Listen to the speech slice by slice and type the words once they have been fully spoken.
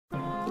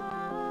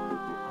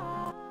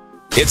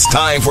It's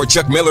time for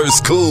Chuck Miller's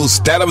Cool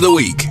Stat of the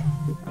Week.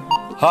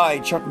 Hi,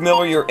 Chuck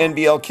Miller, your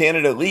NBL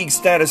Canada League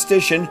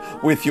statistician,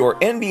 with your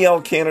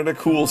NBL Canada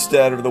Cool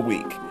Stat of the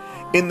Week.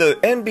 In the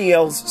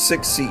NBL's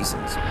 6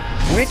 seasons,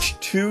 which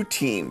two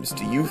teams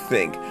do you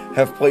think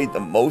have played the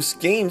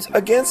most games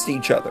against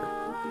each other?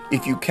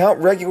 If you count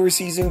regular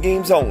season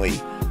games only,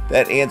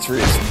 that answer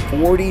is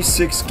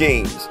 46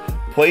 games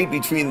played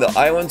between the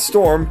Island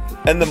Storm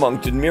and the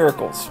Moncton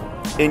Miracles.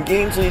 In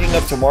games leading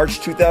up to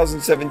March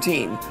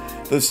 2017,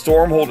 the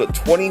Storm hold a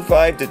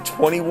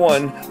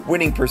 25-21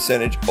 winning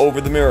percentage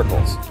over the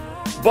Miracles.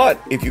 But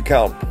if you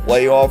count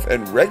playoff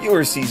and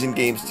regular season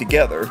games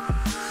together,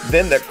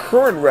 then the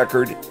current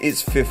record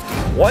is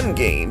 51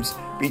 games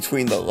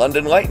between the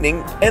London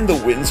Lightning and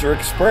the Windsor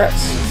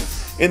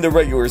Express. In the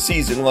regular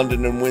season,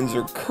 London and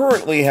Windsor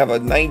currently have a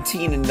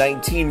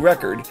 19-19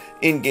 record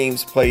in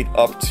games played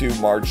up to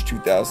March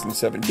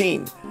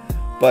 2017.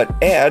 But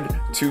add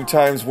 2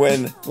 times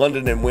when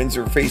London and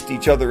Windsor faced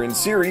each other in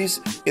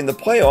series in the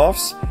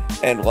playoffs,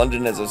 and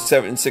London has a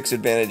 7-6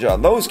 advantage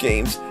on those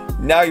games,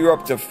 now you're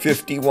up to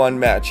 51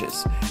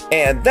 matches.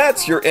 And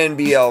that's your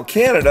NBL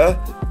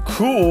Canada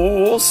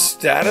Cool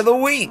Stat of the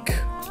Week.